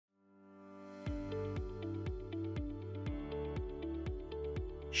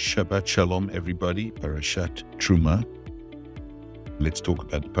Shabbat Shalom, everybody. Parshat Teruma. Let's talk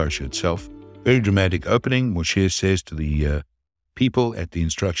about the Parsha itself. Very dramatic opening. Moshe says to the people at the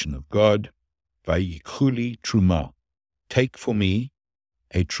instruction of God, Vayikhuli Teruma. Take for me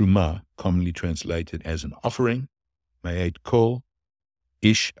a Teruma, commonly translated as an offering. Ma'at kol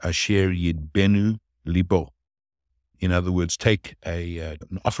ish asher yidbenu libo. In other words, take an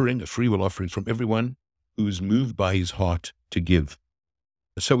offering, a freewill offering from everyone who is moved by his heart to give.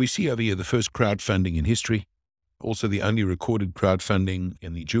 So we see over here the first crowdfunding in history, also the only recorded crowdfunding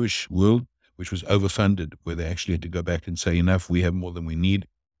in the Jewish world, which was overfunded, where they actually had to go back and say, enough, we have more than we need.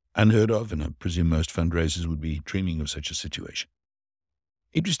 Unheard of, and I presume most fundraisers would be dreaming of such a situation.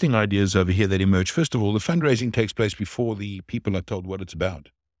 Interesting ideas over here that emerge. First of all, the fundraising takes place before the people are told what it's about.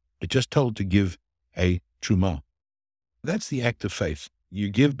 They're just told to give a truma. That's the act of faith. You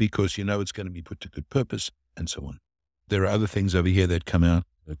give because you know it's going to be put to good purpose, and so on. There are other things over here that come out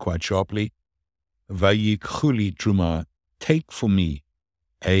quite sharply. Vayikhuli truma, take for me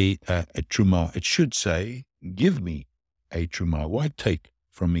a truma. It should say, give me a truma. Why take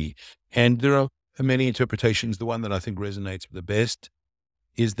from me? And there are many interpretations. The one that I think resonates the best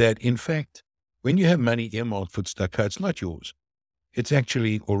is that, in fact, when you have money earmarked for tzedakah, it's not yours. It's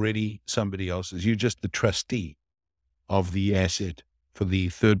actually already somebody else's. You're just the trustee of the asset for the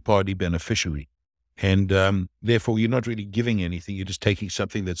third-party beneficiary. And therefore, you're not really giving anything. You're just taking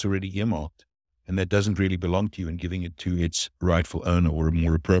something that's already earmarked and that doesn't really belong to you and giving it to its rightful owner or a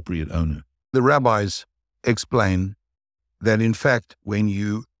more appropriate owner. The rabbis explain that, in fact, when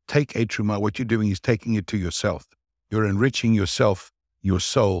you take a truma, what you're doing is taking it to yourself. You're enriching yourself, your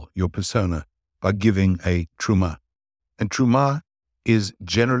soul, your persona, by giving a truma. And truma is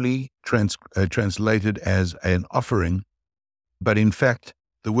generally translated as an offering, but in fact,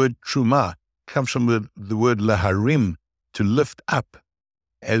 the word truma comes from the word laharim, to lift up.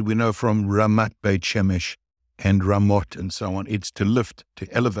 As we know from Ramat Beit Shemesh and Ramot and so on, it's to lift, to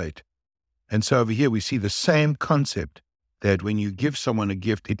elevate. And so over here we see the same concept, that when you give someone a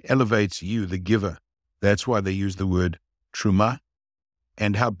gift, it elevates you, the giver. That's why they use the word truma.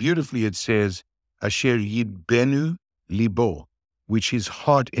 And how beautifully it says, Asher yidbenu libo, which his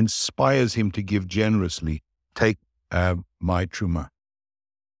heart inspires him to give generously. Take my truma.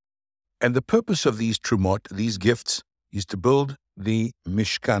 And the purpose of these trumot, these gifts, is to build the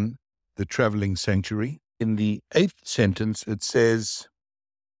mishkan, the traveling sanctuary. In the 8th sentence, it says,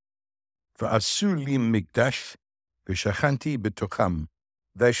 V'asu li mikdash v'shachanti b'tocham.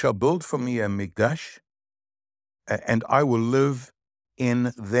 They shall build for me a mikdash, and I will live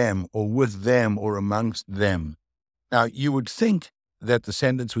in them, or with them, or amongst them. Now, you would think that the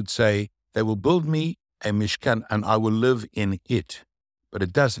sentence would say, they will build me a mishkan, and I will live in it. But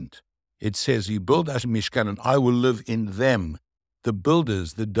it doesn't. It says, you build us a mishkan, and I will live in them, the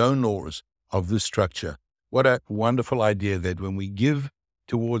builders, the donors of this structure. What a wonderful idea that when we give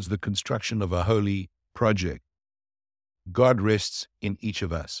towards the construction of a holy project, God rests in each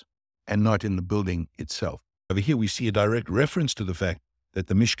of us and not in the building itself. Over here, we see a direct reference to the fact that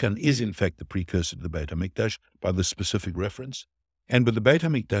the mishkan is, in fact, the precursor to the Beit HaMikdash by the specific reference. And with the Beit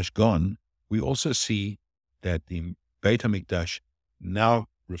HaMikdash gone, we also see that the Beit HaMikdash now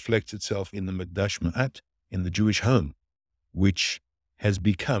reflects itself in the Mikdash Ma'at, in the Jewish home, which has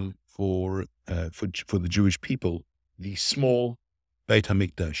become for the Jewish people the small Beit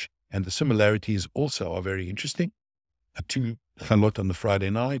HaMikdash. And the similarities also are very interesting. 2 chalot on the Friday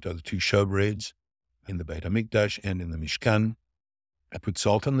night are the 2 showbreads in the Beit HaMikdash and in the Mishkan. I put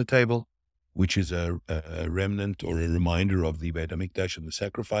salt on the table, which is a remnant or a reminder of the Beit HaMikdash and the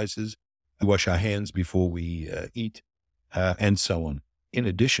sacrifices. We wash our hands before we eat, and so on. In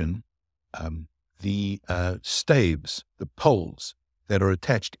addition, the staves, the poles that are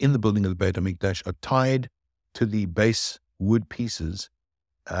attached in the building of the Beit HaMikdash are tied to the base wood pieces,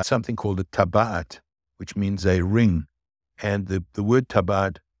 something called a tabat, which means a ring. And the word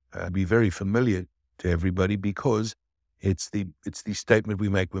tabat be very familiar to everybody because it's the statement we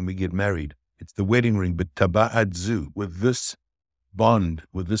make when we get married. It's the wedding ring, but tabat zu, with this bond,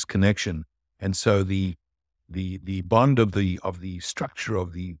 with this connection. And so the bond of the structure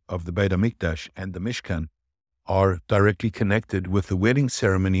of the Beit HaMikdash and the Mishkan are directly connected with the wedding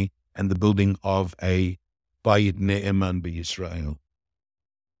ceremony and the building of a Bayit Ne'eman B'Yisrael.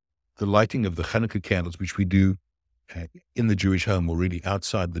 The lighting of the Hanukkah candles, which we do in the Jewish home, or really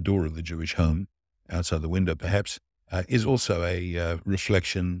outside the door of the Jewish home, outside the window perhaps, is also a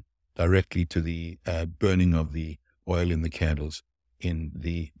reflection directly to the burning of the oil in the candles in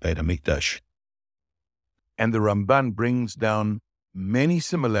the Beit HaMikdash. And the Ramban brings down many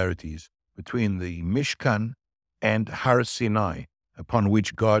similarities between the Mishkan and Har Sinai. upon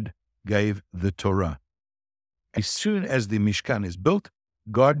which God gave the Torah. As soon as the mishkan is built,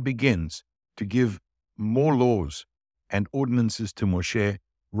 God begins to give more laws and ordinances to Moshe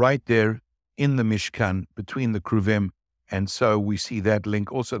right there in the mishkan between the kruvim. And so we see that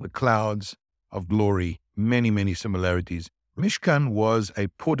link. Also the clouds of glory, many, many similarities. Mishkan was a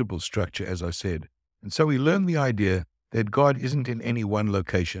portable structure, as I said. And so we learn the idea that God isn't in any one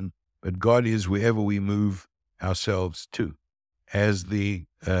location, but God is wherever we move ourselves to. As the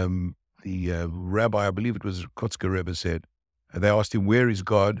rabbi, I believe it was Kotzker Rebbe, said, they asked him, where is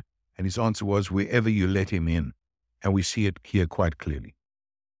God? And his answer was, wherever you let him in. And we see it here quite clearly.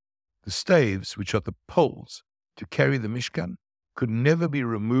 The staves, which are the poles to carry the mishkan, could never be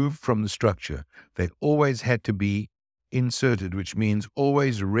removed from the structure. They always had to be inserted, which means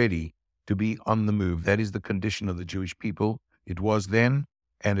always ready to be on the move. That is the condition of the Jewish people. It was then,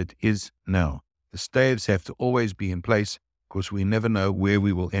 and it is now. The staves have to always be in place, because we never know where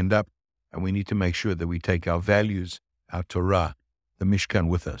we will end up, and we need to make sure that we take our values, our Torah, the mishkan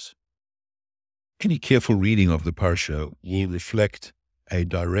with us. Any careful reading of the Parsha will reflect a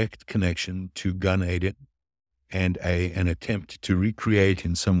direct connection to Gan Eden and an attempt to recreate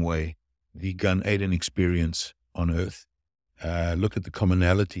in some way the Gan Eden experience on earth. Look at the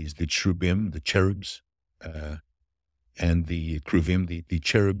commonalities, the cherubim, the cherubs, and the kruvim, the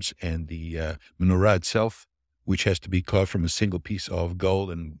cherubs, and the menorah itself, which has to be carved from a single piece of gold,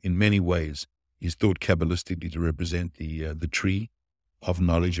 and in many ways is thought Kabbalistically to represent the tree of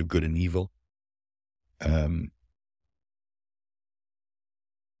knowledge of good and evil.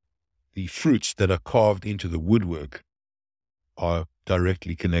 The fruits that are carved into the woodwork are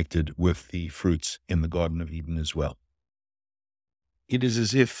directly connected with the fruits in the Garden of Eden as well. It is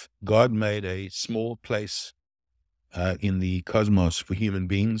as if God made a small place in the cosmos for human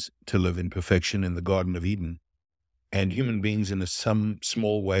beings to live in perfection in the Garden of Eden, and human beings in some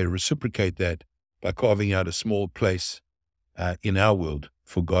small way reciprocate that by carving out a small place in our world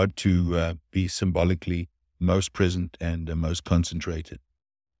for God to be symbolically most present and most concentrated.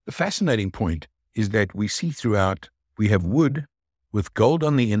 The fascinating point is that we see throughout, we have wood with gold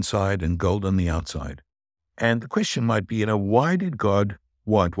on the inside and gold on the outside. And the question might be, why did God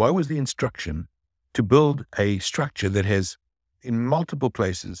want, why was the instruction to build a structure that has, in multiple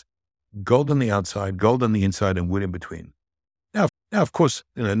places, gold on the outside, gold on the inside, and wood in between? Now, of course,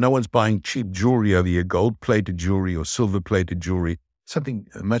 no one's buying cheap jewelry over here, gold-plated jewelry or silver-plated jewelry, something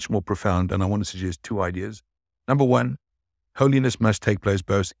much more profound, and I want to suggest two ideas. Number one, holiness must take place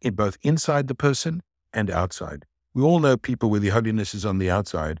both inside the person and outside. We all know people where the holiness is on the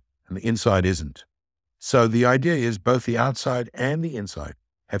outside and the inside isn't. So the idea is both the outside and the inside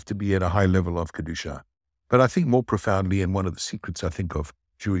have to be at a high level of Kedusha. But I think more profoundly, and one of the secrets, I think, of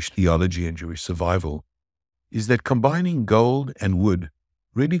Jewish theology and Jewish survival, is that combining gold and wood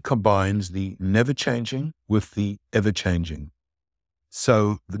really combines the never-changing with the ever-changing.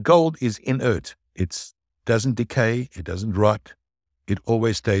 So the gold is inert. It doesn't decay. It doesn't rot. It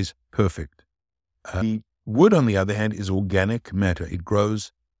always stays perfect. The wood, on the other hand, is organic matter. It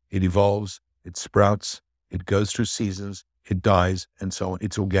grows, it evolves, it sprouts, it goes through seasons, it dies, and so on.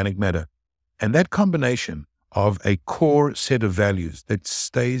 It's organic matter. And that combination of a core set of values that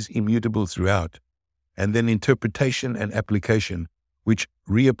stays immutable throughout, and then interpretation and application, which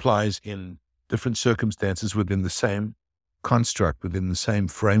reapplies in different circumstances within the same construct, within the same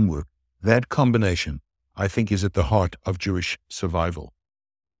framework, that combination, I think, is at the heart of Jewish survival.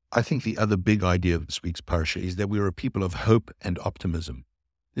 I think the other big idea of this week's Parsha is that we are a people of hope and optimism.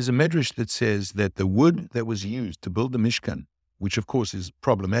 There's a medrash that says that the wood that was used to build the Mishkan, which of course is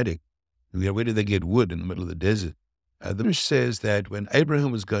problematic, where did they get wood in the middle of the desert? The medrash says that when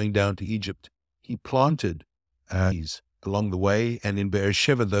Abraham was going down to Egypt, he planted trees along the way, and in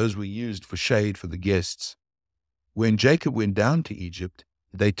Beersheba those were used for shade for the guests. When Jacob went down to Egypt,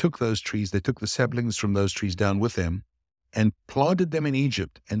 they took those trees, they took the saplings from those trees down with them, and planted them in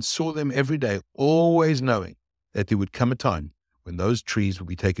Egypt and saw them every day, always knowing that there would come a time when those trees would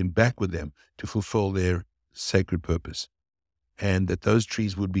be taken back with them to fulfill their sacred purpose, and that those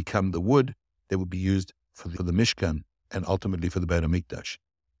trees would become the wood that would be used for the Mishkan and ultimately for the Beit HaMikdash.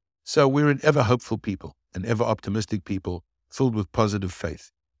 So we're an ever hopeful people, an ever optimistic people, filled with positive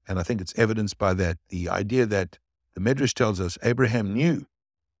faith. And I think it's evidenced by that. The idea that the Medrash tells us Abraham knew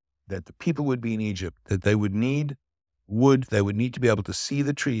that the people would be in Egypt, that they would need wood, they would need to be able to see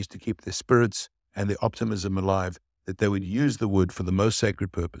the trees to keep their spirits and their optimism alive, that they would use the wood for the most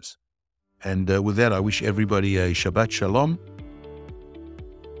sacred purpose. And with that, I wish everybody a Shabbat Shalom